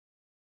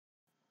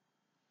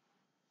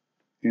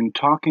In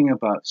talking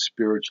about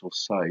spiritual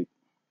sight,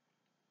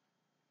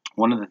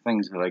 one of the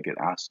things that I get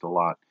asked a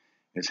lot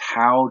is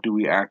how do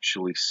we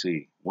actually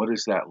see? What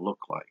does that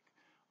look like?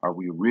 Are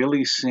we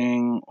really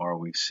seeing, or are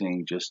we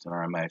seeing just in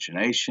our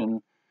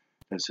imagination?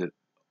 Does it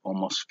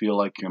almost feel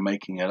like you're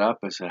making it up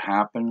as it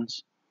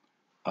happens?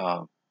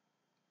 Uh,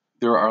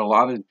 there are a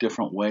lot of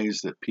different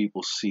ways that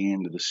people see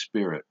into the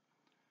spirit,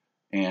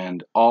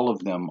 and all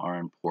of them are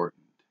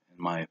important,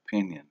 in my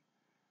opinion.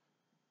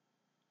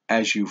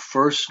 As you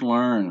first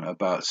learn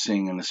about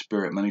seeing in the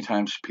spirit, many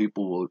times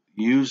people will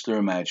use their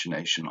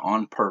imagination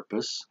on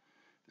purpose.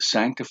 The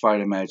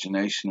sanctified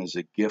imagination is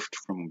a gift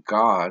from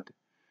God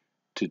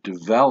to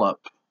develop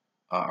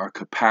our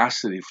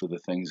capacity for the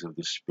things of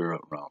the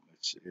spirit realm.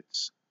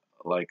 It's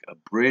like a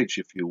bridge,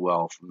 if you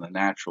will, from the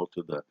natural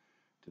to the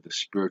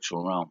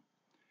spiritual realm.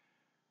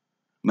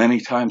 Many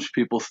times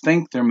people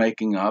think they're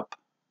making up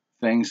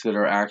things that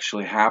are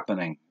actually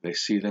happening. They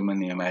see them in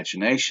the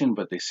imagination,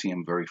 but they see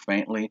them very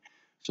faintly.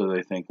 So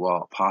they think,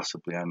 well,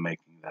 possibly I'm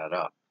making that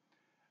up.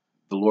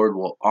 The Lord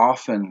will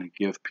often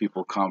give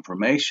people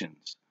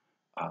confirmations.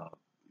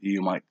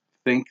 You might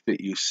think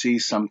that you see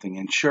something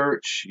in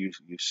church. You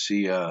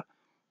see a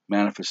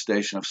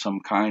manifestation of some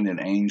kind, an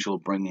angel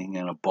bringing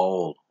in a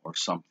bowl or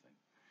something.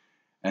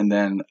 And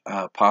then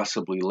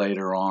possibly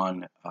later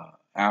on,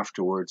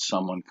 afterwards,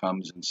 someone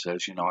comes and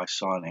says, I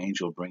saw an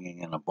angel bringing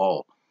in a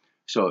bowl.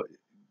 So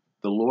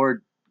the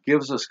Lord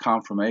gives us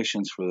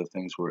confirmations for the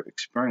things we're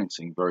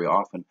experiencing very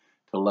often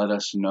to let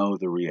us know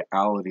the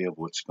reality of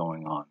what's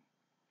going on.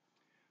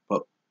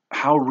 But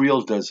how real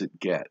does it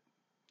get?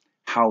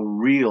 How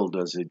real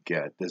does it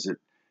get? Does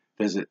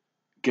it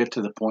get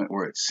to the point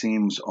where it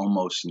seems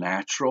almost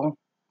natural?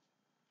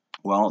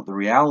 Well, the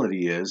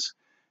reality is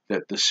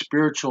that the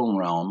spiritual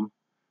realm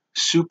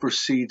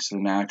supersedes the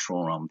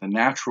natural realm. The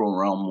natural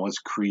realm was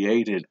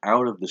created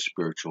out of the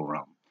spiritual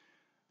realm.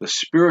 The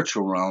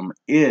spiritual realm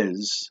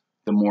is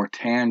the more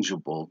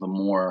tangible, the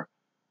more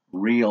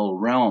real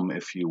realm,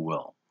 if you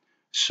will.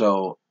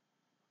 So,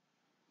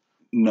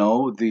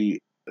 no,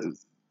 the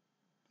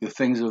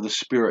things of the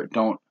spirit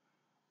don't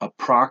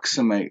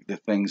approximate the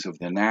things of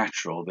the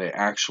natural. They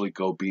actually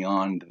go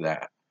beyond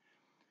that.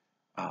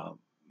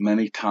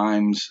 Many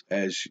times,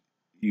 as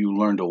you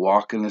learn to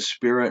walk in the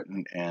spirit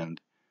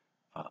and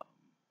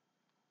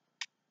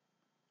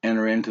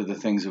enter into the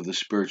things of the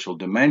spiritual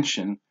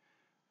dimension,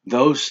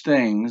 those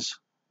things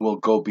will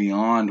go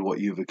beyond what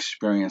you've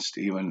experienced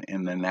even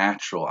in the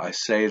natural. I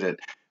say that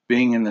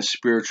being in the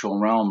spiritual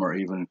realm, or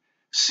even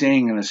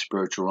seeing in the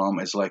spiritual realm,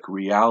 is like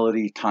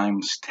reality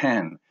times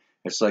 10.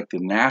 It's like the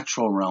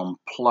natural realm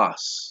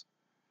plus.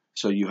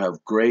 So you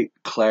have great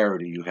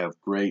clarity, you have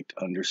great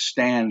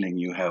understanding,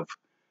 you have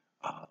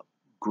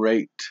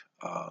great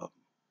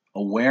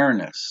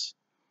awareness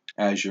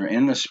as you're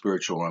in the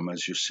spiritual realm,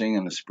 as you're seeing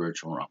in the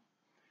spiritual realm.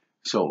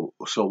 So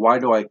why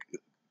do I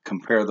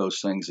compare those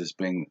things as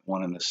being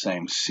one and the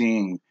same,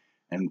 seeing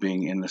and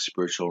being in the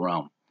spiritual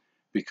realm?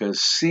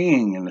 Because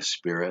seeing in the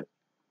spirit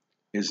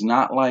is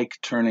not like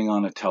turning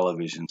on a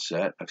television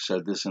set. I've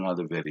said this in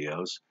other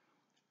videos,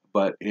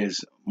 but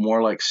is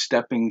more like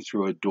stepping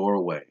through a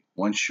doorway.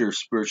 Once your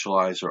spiritual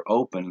eyes are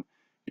open,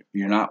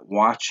 you're not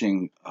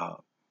watching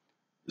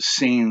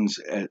scenes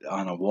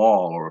on a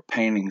wall or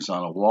paintings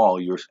on a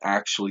wall. You're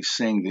actually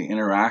seeing the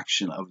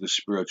interaction of the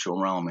spiritual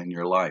realm in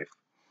your life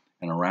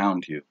and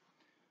around you.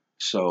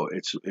 So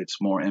it's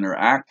more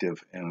interactive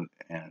and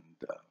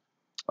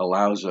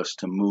allows us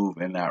to move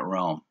in that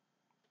realm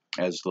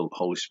as the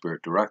Holy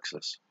Spirit directs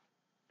us.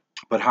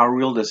 But how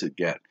real does it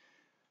get?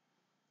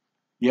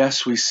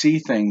 Yes, we see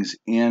things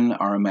in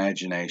our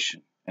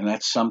imagination, and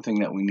that's something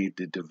that we need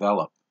to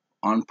develop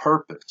on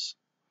purpose.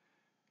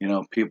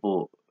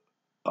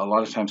 A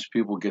lot of times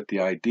people get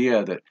the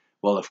idea that,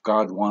 well, if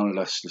God wanted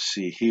us to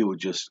see, He would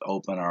just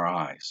open our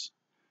eyes.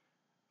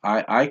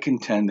 I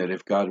contend that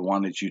if God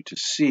wanted you to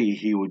see,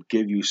 He would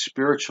give you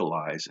spiritual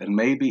eyes, and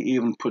maybe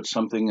even put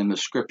something in the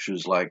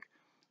scriptures like,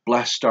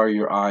 blessed are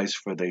your eyes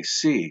for they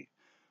see,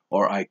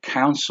 or I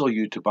counsel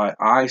you to buy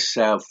eye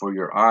salve for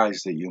your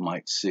eyes that you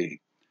might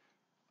see.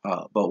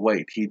 But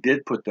wait, He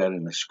did put that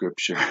in the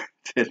scripture,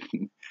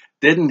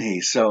 didn't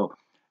He? So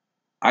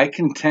I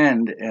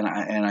contend, and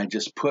I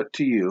just put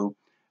to you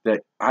that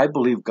I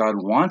believe God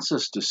wants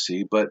us to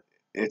see, but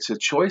it's a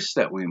choice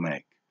that we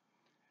make.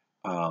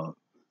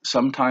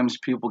 Sometimes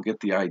people get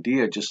the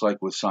idea, just like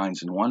with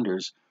signs and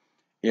wonders,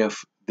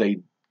 if they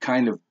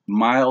kind of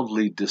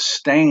mildly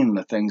disdain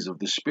the things of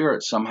the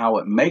Spirit, somehow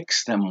it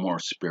makes them more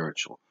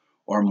spiritual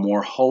or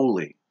more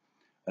holy.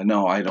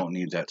 No, I don't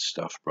need that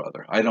stuff,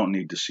 brother. I don't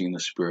need to see in the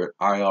Spirit.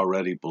 I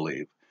already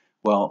believe.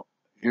 Well,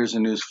 here's a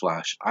news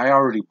flash. I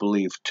already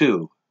believe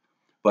too,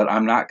 but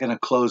I'm not going to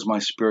close my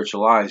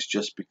spiritual eyes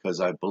just because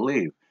I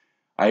believe.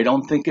 I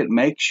don't think it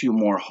makes you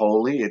more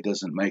holy. It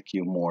doesn't make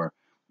you more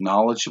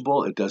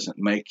knowledgeable. It doesn't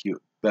make you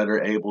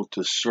better able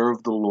to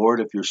serve the Lord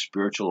if your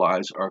spiritual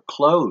eyes are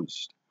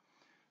closed.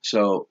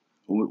 So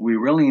we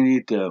really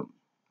need to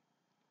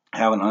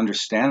have an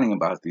understanding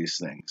about these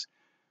things.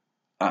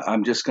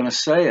 I'm just going to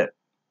say it.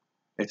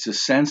 It's a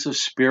sense of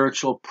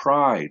spiritual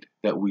pride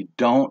that we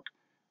don't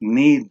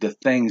need the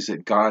things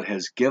that God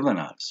has given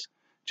us.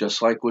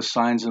 Just like with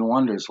signs and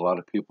wonders, a lot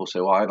of people say,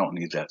 well, I don't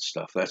need that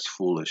stuff. That's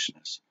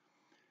foolishness.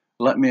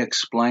 Let me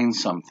explain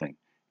something.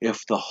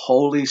 If the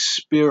Holy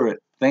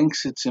Spirit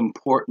thinks it's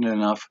important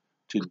enough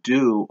to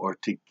do or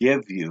to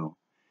give you,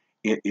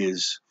 it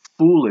is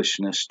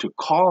foolishness to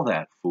call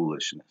that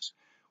foolishness.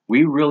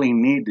 We really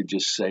need to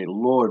just say,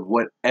 Lord,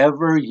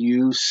 whatever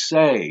you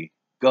say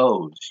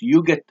goes.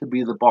 You get to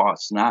be the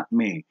boss, not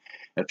me.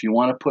 If you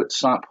want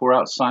to pour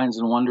out signs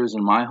and wonders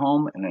in my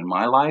home and in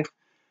my life,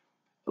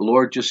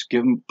 Lord, just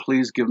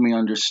please give me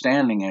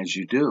understanding as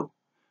you do.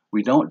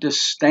 We don't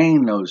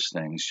disdain those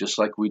things, just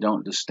like we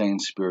don't disdain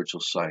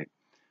spiritual sight.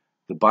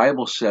 The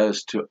Bible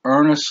says to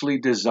earnestly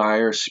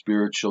desire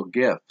spiritual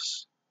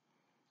gifts.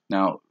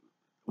 Now,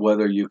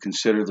 whether you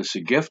consider this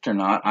a gift or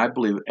not, I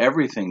believe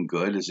everything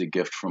good is a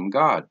gift from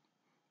God.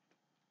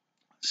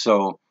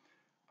 So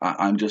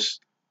I'm just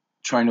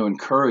trying to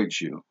encourage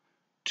you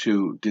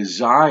to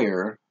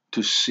desire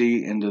to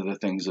see into the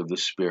things of the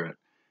Spirit.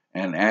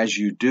 And as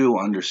you do,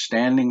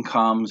 understanding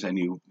comes, and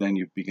then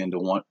you begin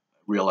to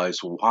realize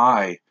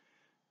why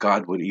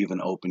God would even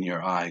open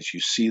your eyes.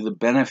 You see the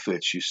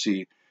benefits. You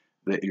see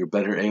that you're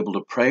better able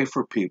to pray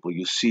for people.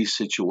 You see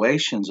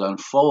situations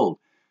unfold.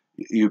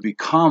 You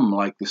become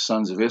like the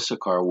sons of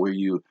Issachar, where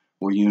you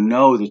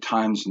know the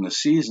times and the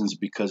seasons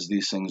because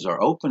these things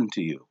are open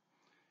to you,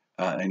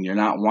 and you're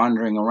not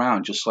wandering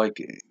around. Just like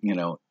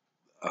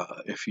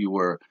if you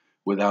were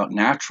without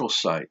natural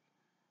sight,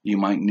 you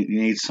might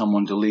need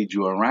someone to lead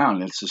you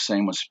around. It's the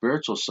same with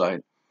spiritual sight.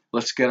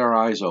 Let's get our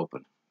eyes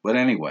open. But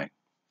anyway,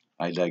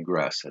 I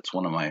digress. That's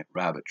one of my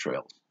rabbit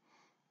trails.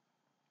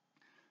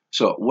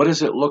 So what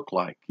does it look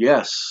like?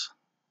 Yes,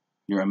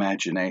 your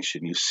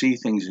imagination. You see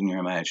things in your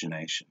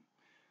imagination.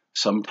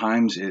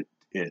 Sometimes it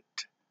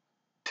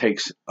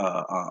takes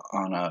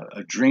on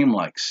a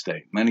dreamlike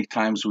state. Many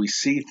times we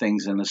see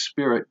things in the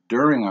spirit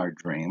during our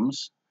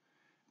dreams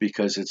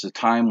because it's a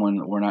time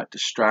when we're not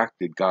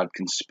distracted. God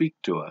can speak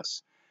to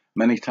us.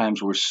 Many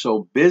times we're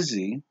so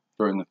busy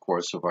during the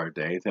course of our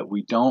day that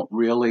we don't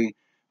really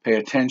pay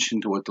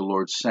attention to what the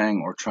Lord's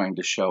saying or trying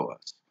to show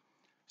us.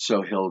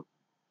 So he'll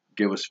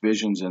give us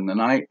visions in the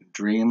night,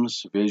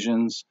 dreams,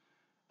 visions,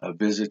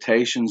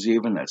 visitations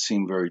even that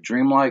seem very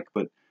dreamlike,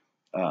 but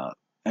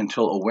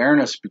until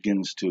awareness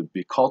begins to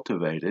be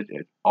cultivated,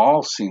 it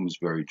all seems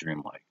very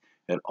dreamlike.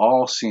 It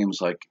all seems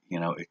like,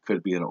 it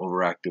could be an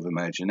overactive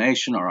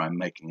imagination, or I'm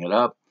making it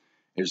up.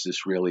 Is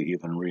this really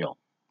even real?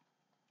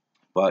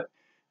 But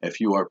if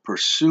you are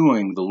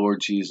pursuing the Lord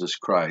Jesus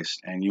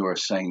Christ and you are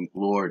saying,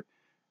 Lord,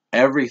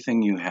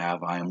 everything you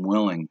have, I'm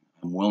willing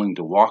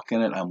to walk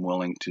in it. I'm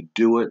willing to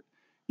do it.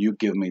 You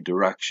give me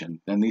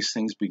direction. Then these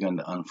things begin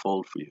to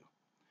unfold for you.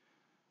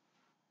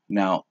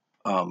 Now,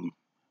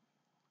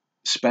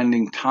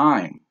 spending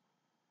time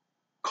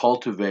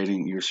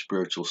cultivating your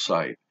spiritual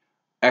sight,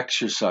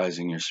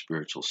 exercising your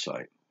spiritual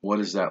sight. What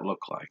does that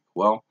look like?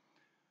 Well,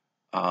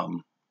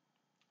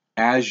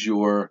 as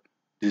you're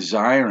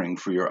desiring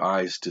for your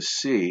eyes to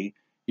see,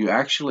 you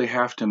actually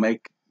have to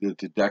make the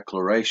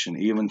declaration,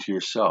 even to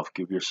yourself,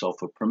 give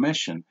yourself a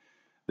permission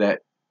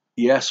that,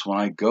 yes, when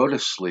I go to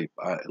sleep,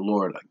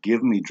 Lord,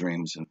 give me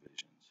dreams and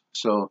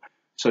visions.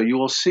 So you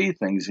will see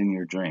things in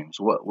your dreams.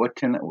 What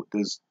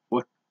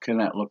can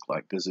that look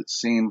like? Does it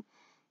seem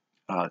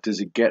does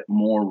it get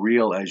more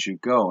real as you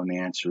go? And the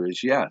answer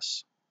is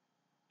yes.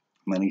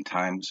 Many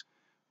times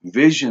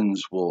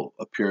visions will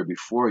appear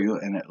before you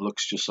and it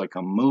looks just like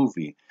a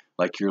movie,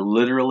 like you're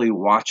literally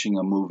watching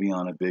a movie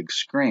on a big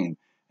screen,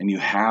 and you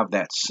have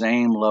that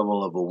same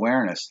level of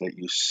awareness that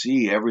you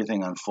see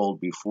everything unfold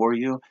before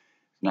you,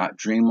 not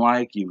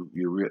dreamlike. You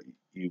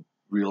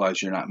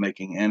realize you're not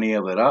making any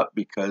of it up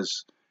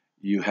because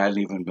you hadn't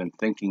even been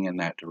thinking in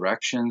that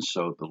direction.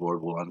 So the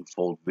Lord will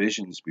unfold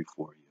visions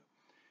before you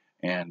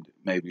and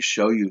maybe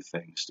show you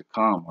things to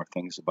come, or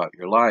things about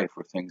your life,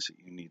 or things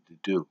that you need to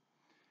do.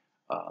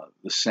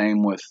 The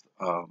same with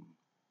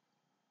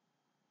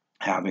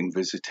having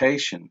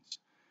visitations.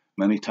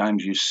 Many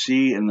times you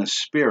see in the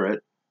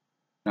spirit.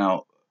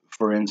 Now,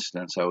 for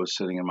instance, I was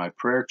sitting in my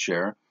prayer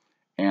chair,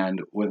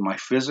 and with my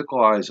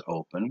physical eyes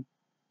open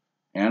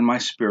and my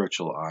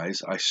spiritual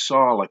eyes, I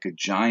saw like a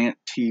giant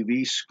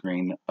TV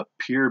screen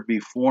appear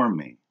before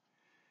me.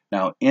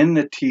 Now, in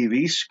the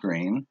TV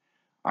screen,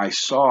 I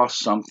saw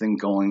something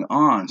going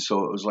on.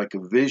 So it was like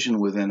a vision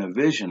within a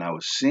vision. I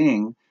was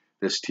seeing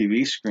this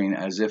TV screen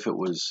as if it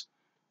was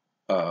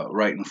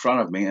right in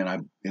front of me,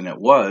 and it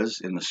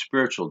was in the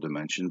spiritual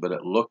dimension, but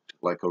it looked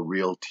like a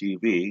real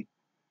TV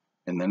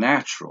in the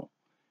natural.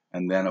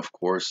 And then, of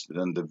course,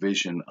 the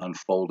vision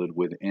unfolded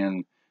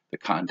within the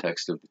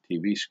context of the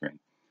TV screen.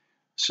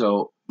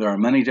 So there are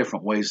many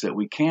different ways that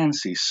we can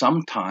see.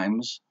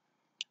 Sometimes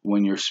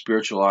when your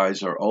spiritual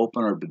eyes are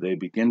open, or they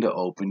begin to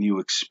open, you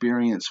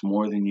experience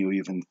more than you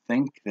even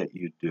think that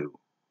you do.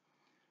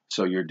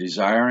 So you're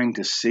desiring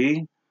to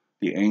see.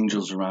 The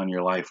angels around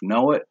your life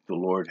know it. The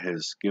Lord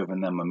has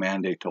given them a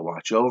mandate to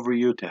watch over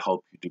you, to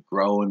help you to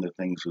grow in the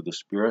things of the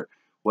Spirit.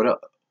 What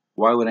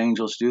Why would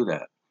angels do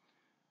that?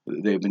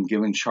 They've been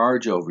given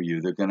charge over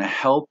you. They're going to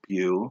help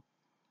you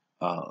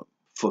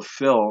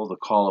fulfill the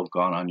call of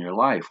God on your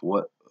life.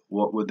 What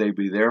would they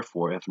be there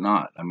for if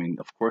not? I mean,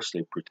 of course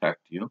they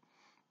protect you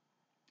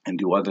and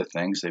do other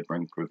things. They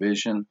bring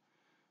provision.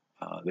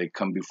 They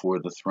come before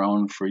the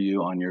throne for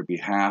you on your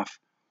behalf.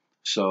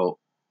 So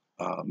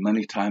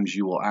many times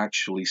you will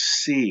actually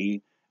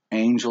see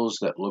angels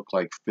that look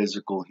like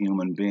physical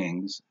human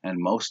beings, and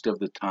most of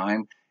the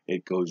time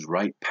it goes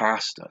right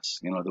past us.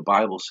 You know, the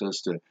Bible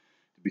says to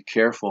be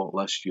careful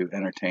lest you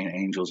entertain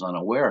angels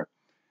unaware.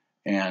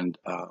 And,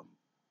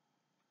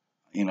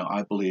 you know,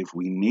 I believe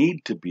we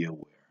need to be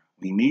aware.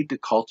 We need to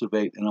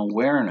cultivate an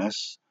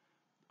awareness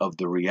of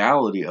the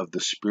reality of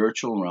the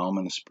spiritual realm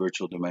and the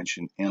spiritual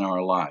dimension in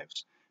our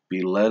lives.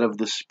 Be led of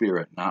the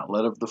Spirit, not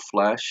led of the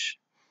flesh,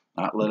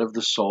 not led of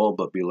the soul,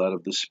 but be led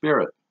of the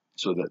Spirit,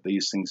 so that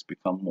these things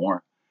become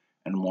more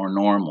and more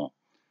normal.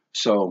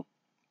 So,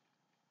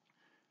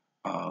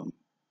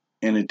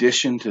 in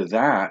addition to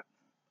that,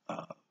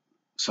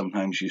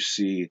 sometimes you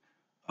see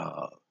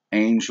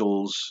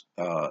angels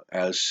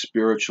as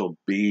spiritual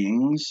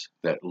beings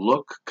that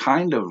look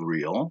kind of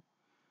real,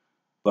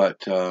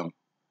 but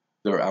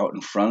they're out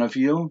in front of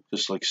you,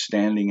 just like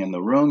standing in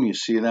the room. You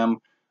see them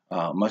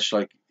much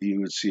like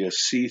you would see a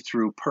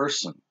see-through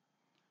person,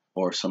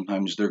 or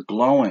sometimes they're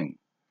glowing.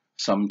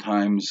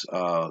 Sometimes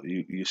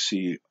you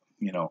see,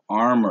 you know,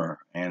 armor,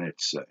 and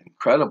it's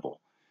incredible.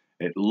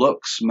 It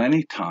looks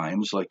many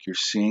times like you're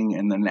seeing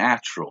in the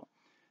natural.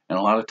 And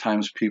a lot of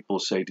times people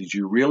say, did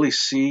you really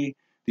see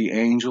the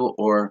angel,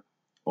 or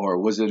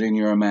was it in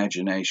your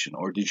imagination?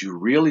 Or did you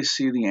really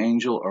see the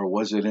angel, or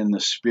was it in the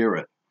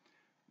spirit?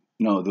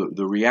 No,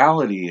 the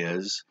reality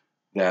is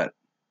that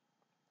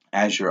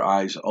as your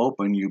eyes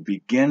open, you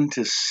begin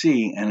to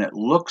see, and it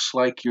looks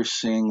like you're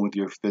seeing with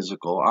your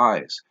physical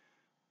eyes.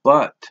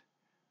 But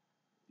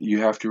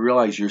you have to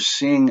realize you're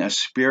seeing a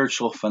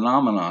spiritual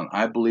phenomenon.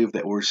 I believe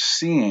that we're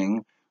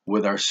seeing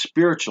with our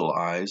spiritual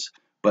eyes,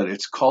 but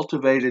it's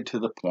cultivated to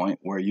the point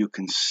where you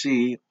can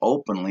see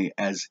openly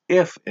as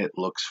if it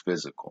looks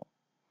physical.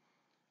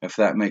 If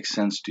that makes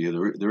sense to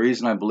you. The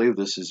reason I believe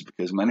this is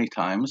because many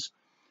times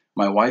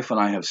my wife and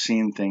I have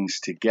seen things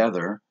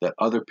together that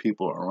other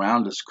people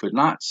around us could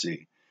not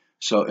see.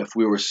 So if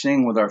we were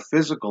seeing with our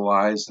physical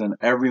eyes, then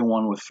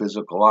everyone with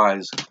physical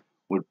eyes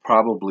would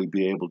probably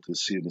be able to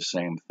see the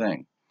same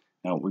thing.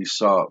 Now,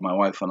 my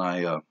wife and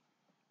I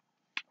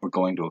were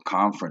going to a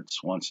conference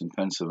once in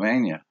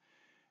Pennsylvania,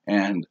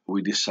 and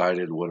we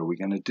decided, what are we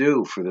going to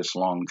do for this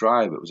long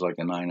drive? It was like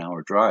a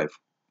 9-hour drive.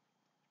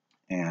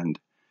 And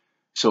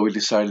so we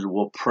decided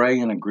we'll pray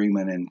in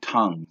agreement in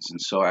tongues.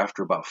 And so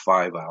after about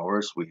 5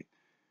 hours, we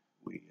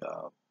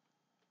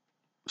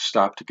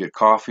stopped to get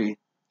coffee,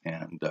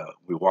 and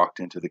we walked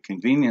into the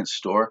convenience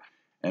store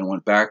and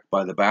went back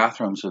by the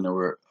bathrooms, and there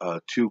were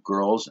 2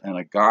 girls and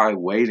a guy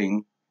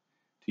waiting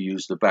to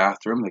use the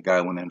bathroom. The guy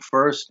went in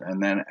first,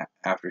 and then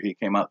after he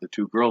came out, the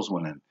 2 girls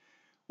went in.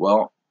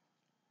 Well,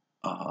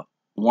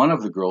 one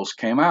of the girls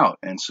came out,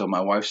 and so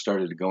my wife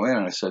started to go in,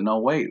 and I said, no,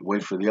 wait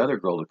for the other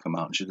girl to come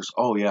out. And she goes,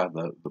 oh yeah,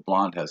 the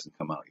blonde hasn't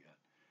come out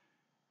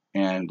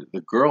yet. And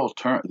the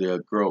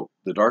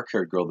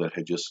dark-haired girl that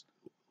had just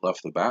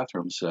left the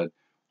bathroom said,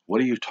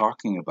 what are you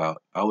talking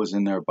about? I was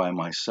in there by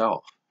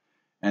myself.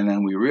 And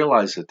then we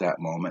realized at that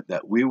moment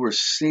that we were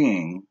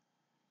seeing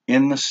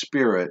in the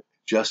spirit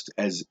just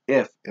as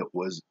if it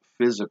was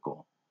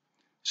physical.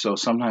 So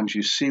sometimes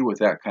you see with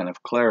that kind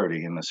of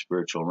clarity in the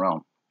spiritual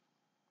realm.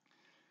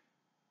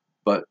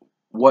 But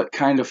what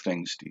kind of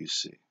things do you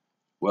see?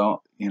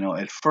 Well, you know,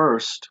 at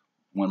first,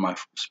 when my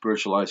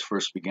spiritual eyes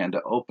first began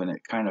to open,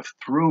 it kind of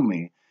threw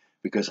me,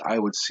 because I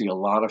would see a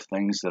lot of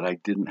things that I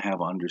didn't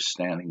have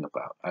understanding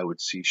about. I would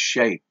see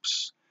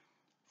shapes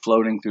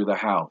floating through the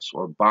house,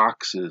 or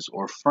boxes,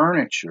 or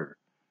furniture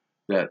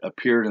that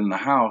appeared in the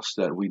house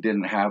that we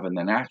didn't have in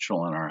the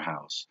natural in our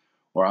house.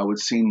 Or I would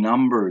see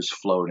numbers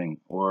floating,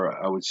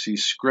 or I would see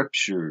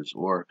scriptures,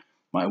 or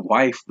my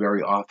wife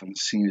very often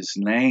sees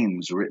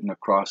names written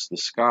across the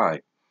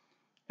sky.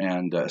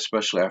 And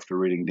especially after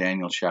reading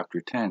Daniel chapter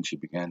 10, she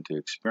began to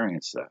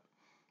experience that.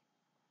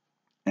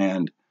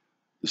 And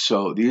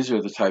so these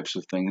are the types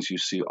of things you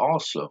see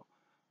also.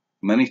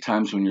 Many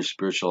times when your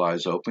spiritual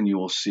eyes open, you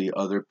will see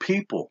other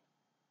people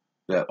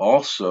that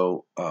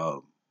also,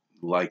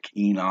 like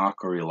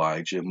Enoch or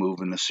Elijah, move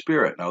in the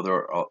spirit. Now,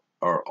 there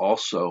are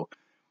also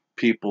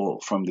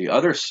people from the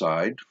other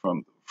side,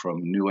 from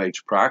New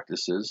Age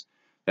practices,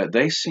 that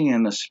they see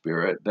in the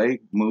spirit, they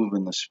move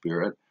in the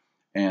spirit,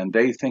 and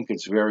they think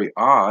it's very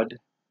odd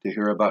to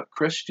hear about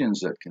Christians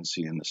that can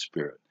see in the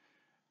spirit,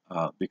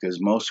 because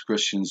most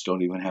Christians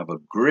don't even have a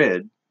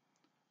grid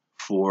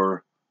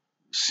for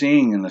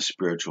seeing in the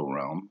spiritual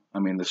realm. I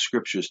mean, the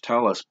scriptures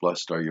tell us,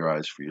 blessed are your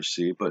eyes for your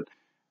see, but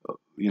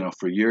you know,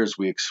 for years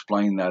we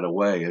explained that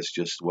away as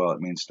just, well, it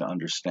means to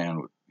understand,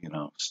 you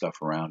know,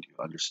 stuff around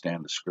you,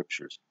 understand the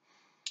scriptures.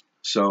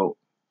 So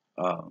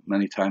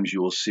many times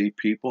you will see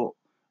people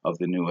of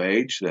the New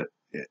Age that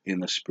in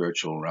the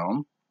spiritual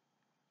realm,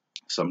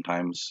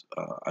 Sometimes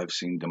I've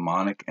seen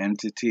demonic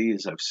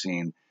entities. I've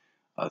seen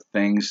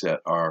things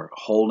that are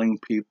holding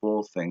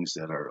people, things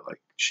that are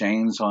like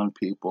chains on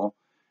people,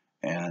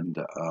 and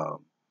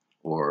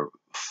or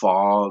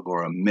fog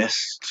or a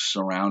mist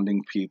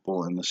surrounding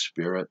people in the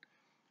spirit.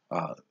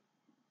 Uh,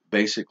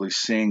 Basically,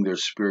 seeing their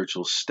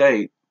spiritual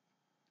state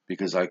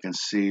because I can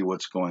see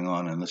what's going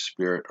on in the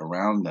spirit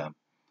around them.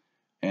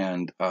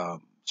 And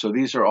so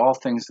these are all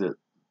things that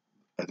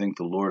I think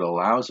the Lord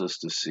allows us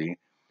to see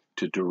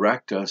to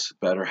direct us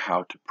better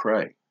how to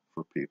pray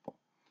for people.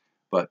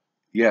 But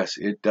yes,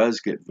 it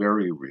does get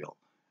very real.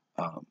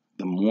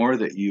 The more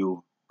that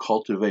you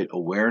cultivate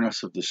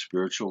awareness of the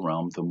spiritual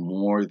realm, the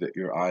more that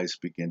your eyes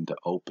begin to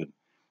open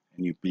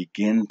and you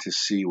begin to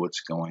see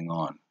what's going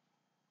on.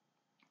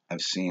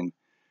 I've seen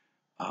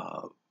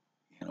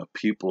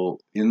people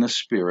in the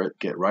spirit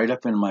get right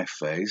up in my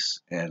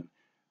face and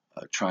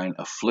try and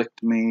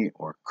afflict me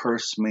or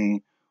curse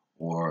me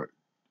or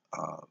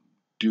uh,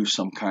 do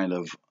some kind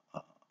of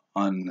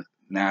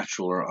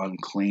unnatural or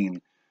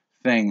unclean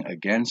thing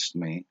against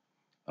me,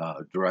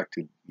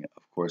 directed,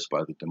 of course,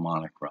 by the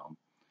demonic realm.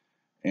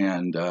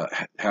 And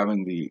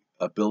having the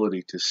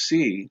ability to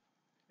see,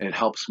 it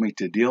helps me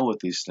to deal with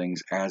these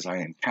things as I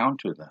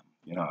encounter them.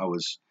 I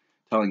was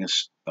telling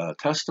a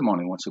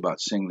testimony once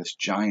about seeing this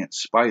giant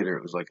spider.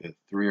 It was like a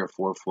 3 or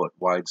 4 foot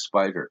wide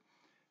spider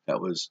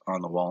that was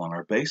on the wall in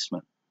our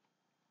basement.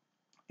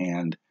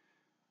 And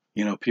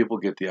people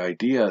get the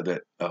idea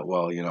that,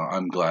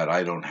 I'm glad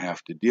I don't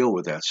have to deal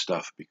with that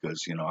stuff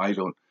because, I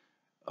don't,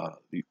 uh,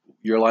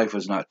 your life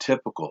is not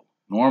typical.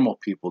 Normal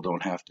people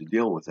don't have to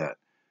deal with that.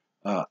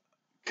 Uh,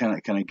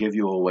 can I give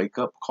you a wake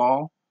up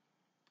call?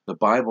 The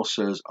Bible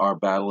says our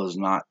battle is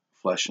not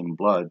flesh and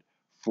blood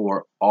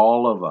for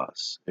all of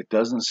us. It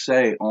doesn't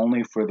say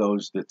only for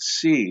those that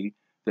see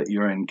that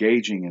you're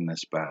engaging in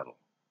this battle.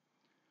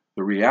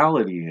 The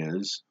reality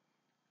is,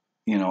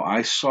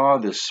 I saw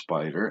this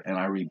spider and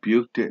I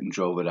rebuked it and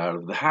drove it out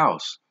of the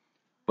house.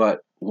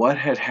 But what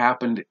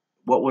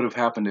would have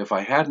happened if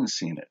I hadn't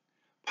seen it?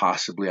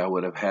 Possibly I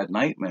would have had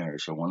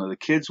nightmares, or one of the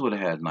kids would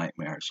have had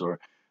nightmares,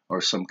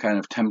 or some kind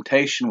of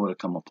temptation would have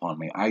come upon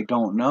me. I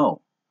don't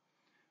know.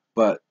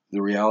 But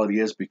the reality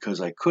is,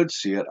 because I could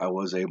see it, I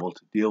was able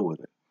to deal with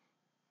it.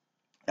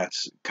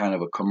 That's kind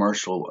of a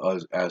commercial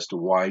as to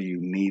why you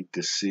need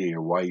to see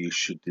or why you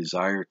should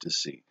desire to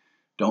see.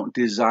 Don't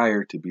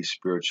desire to be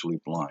spiritually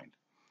blind.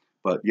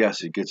 But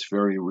yes, it gets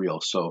very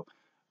real. So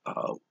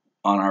uh,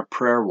 on our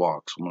prayer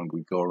walks, when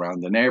we go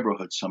around the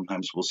neighborhood,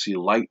 sometimes we'll see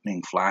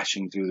lightning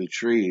flashing through the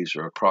trees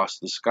or across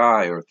the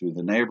sky or through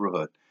the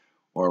neighborhood,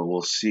 or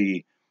we'll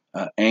see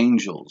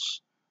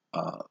angels,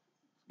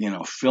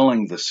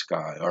 filling the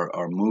sky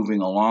or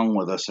moving along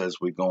with us as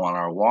we go on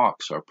our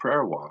walks, our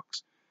prayer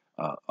walks.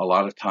 A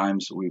lot of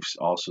times we've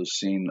also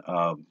seen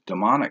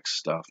demonic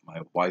stuff. My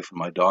wife and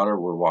my daughter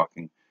were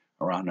walking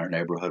around our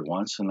neighborhood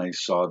once, and they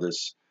saw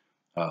this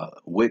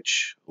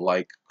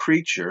witch-like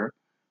creature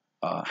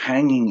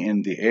hanging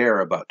in the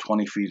air, about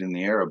 20 feet in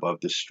the air above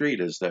the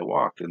street as they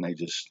walked, and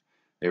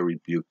they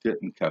rebuked it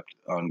and kept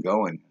on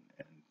going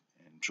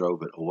and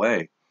drove it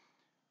away.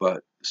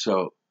 But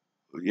so,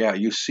 yeah,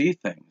 you see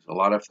things, a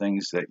lot of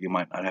things that you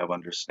might not have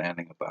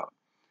understanding about.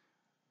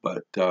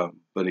 But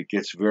it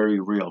gets very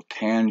real,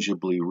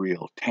 tangibly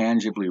real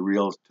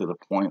to the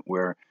point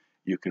where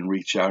you can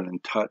reach out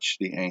and touch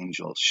the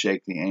angel,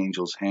 shake the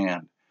angel's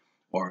hand,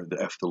 or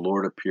if the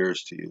Lord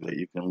appears to you, that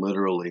you can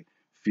literally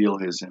feel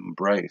his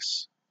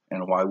embrace.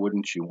 And why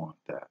wouldn't you want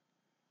that?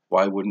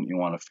 Why wouldn't you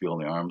want to feel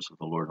the arms of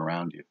the Lord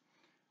around you?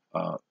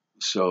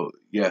 So,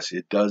 yes,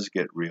 it does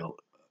get real.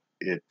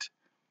 It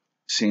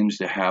seems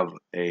to have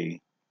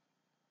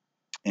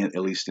at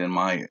least in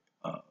my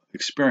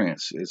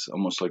experience, it's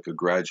almost like a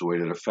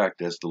graduated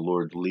effect as the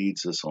Lord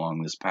leads us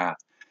along this path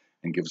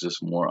and gives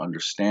us more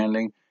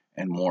understanding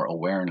and more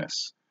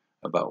awareness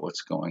about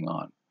what's going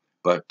on.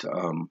 But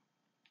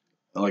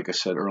like I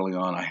said early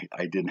on,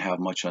 I didn't have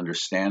much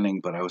understanding,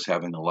 but I was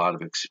having a lot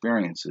of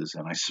experiences,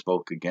 and I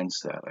spoke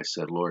against that. I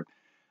said, Lord,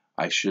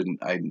 I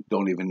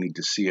don't even need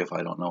to see if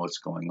I don't know what's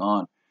going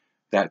on.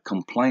 That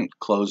complaint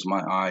closed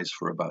my eyes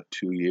for about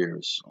 2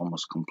 years,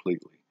 almost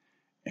completely.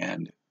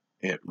 And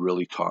it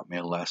really taught me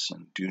a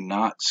lesson. Do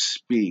not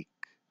speak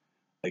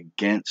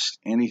against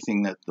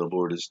anything that the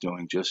Lord is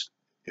doing. Just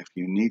if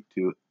you need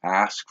to,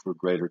 ask for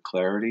greater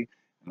clarity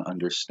and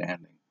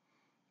understanding.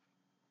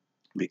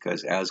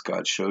 Because as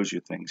God shows you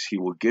things, He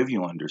will give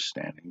you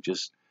understanding.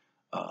 Just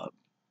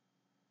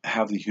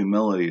have the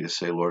humility to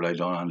say, Lord, I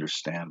don't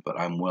understand, but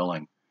I'm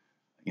willing.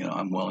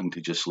 I'm willing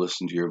to just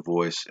listen to your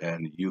voice,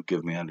 and you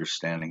give me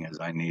understanding as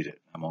I need it.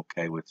 I'm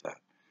okay with that.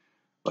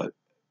 But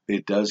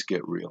it does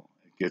get real.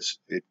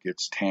 It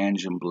gets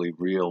tangibly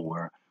real,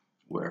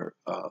 where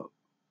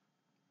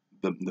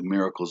the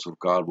miracles of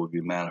God will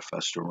be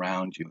manifest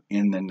around you.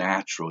 In the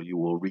natural, you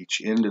will reach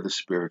into the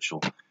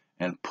spiritual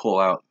and pull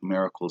out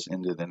miracles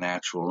into the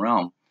natural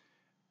realm,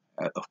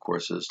 of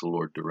course, as the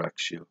Lord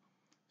directs you.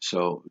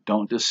 So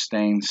don't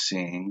disdain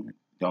seeing.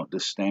 Don't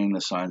disdain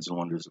the signs and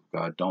wonders of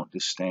God. Don't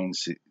disdain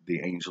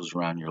the angels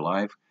around your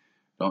life.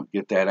 Don't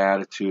get that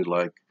attitude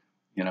like,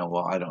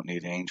 well, I don't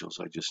need angels,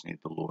 I just need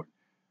the Lord.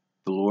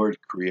 The Lord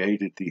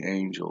created the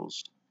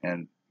angels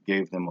and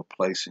gave them a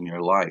place in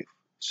your life.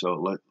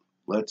 So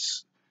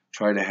let's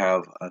try to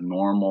have a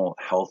normal,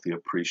 healthy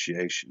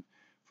appreciation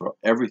for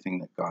everything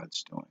that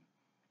God's doing.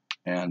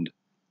 And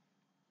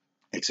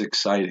it's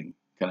exciting.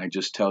 Can I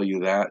just tell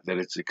you that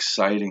it's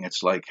exciting?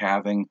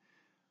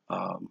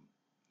 Um,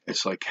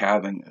 it's like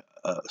having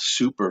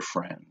super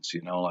friends,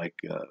 like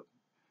uh,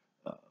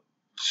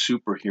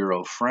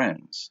 superhero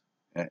friends.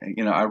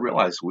 I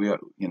realize we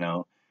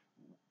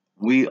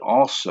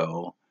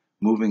also,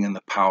 moving in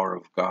the power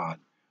of God,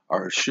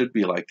 should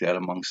be like that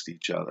amongst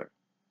each other,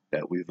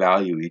 that we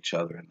value each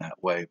other in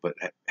that way. But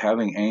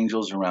having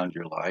angels around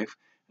your life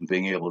and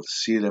being able to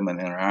see them and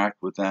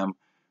interact with them,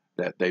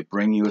 that they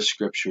bring you a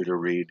scripture to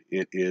read,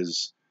 it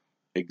is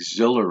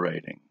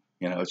exhilarating.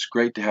 It's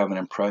great to have an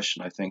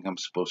impression. I think I'm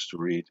supposed to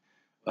read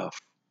uh,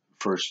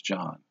 1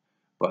 John,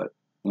 but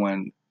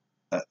when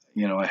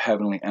a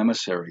heavenly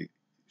emissary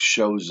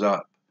shows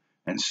up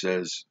and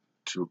says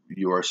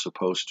you are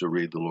supposed to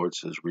read, the Lord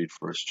says read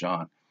 1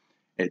 John,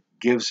 it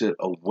gives it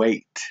a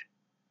weight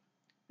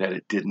that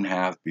it didn't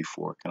have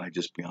before. Can I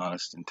just be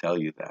honest and tell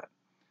you that?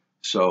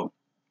 So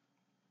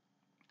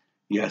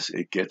yes,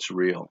 it gets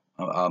real.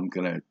 I'm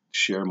going to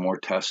share more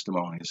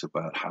testimonies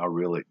about how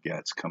real it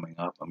gets coming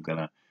up. I'm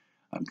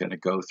going to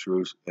go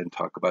through and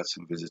talk about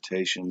some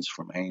visitations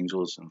from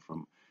angels and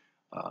from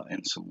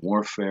and some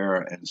warfare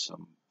and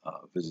some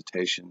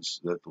visitations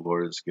that the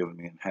Lord has given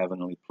me in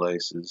heavenly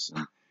places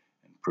and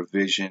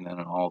provision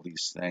and all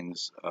these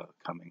things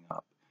coming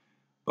up.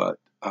 But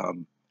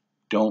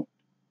don't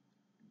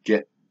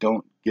get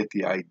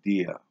the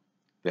idea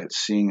that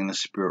seeing in the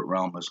spirit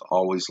realm is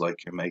always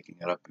like you're making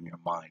it up in your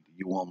mind.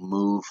 You will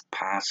move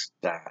past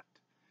that.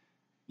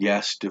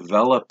 Yes,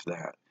 develop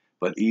that.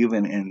 But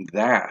even in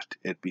that,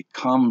 it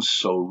becomes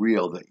so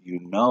real that you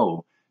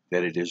know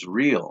that it is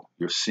real.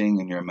 You're seeing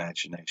in your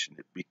imagination.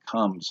 It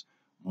becomes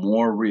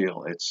more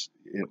real. It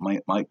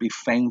might be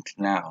faint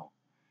now,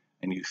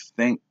 and you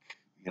think,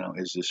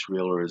 is this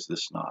real or is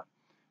this not?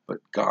 But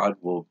God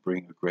will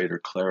bring a greater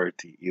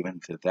clarity even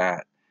to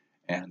that,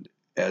 and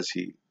as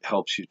He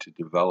helps you to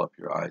develop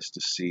your eyes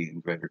to see in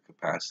greater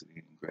capacity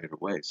and in greater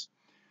ways.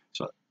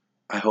 So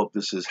I hope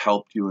this has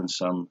helped you in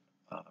some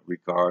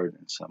regard,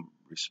 in some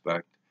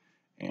respect,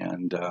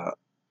 and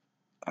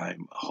I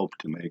hope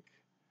to make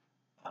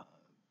uh,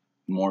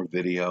 more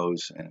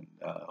videos and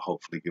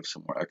hopefully give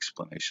some more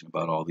explanation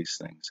about all these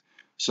things.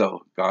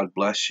 So God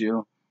bless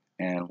you,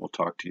 and we'll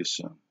talk to you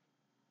soon.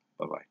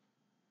 Bye-bye.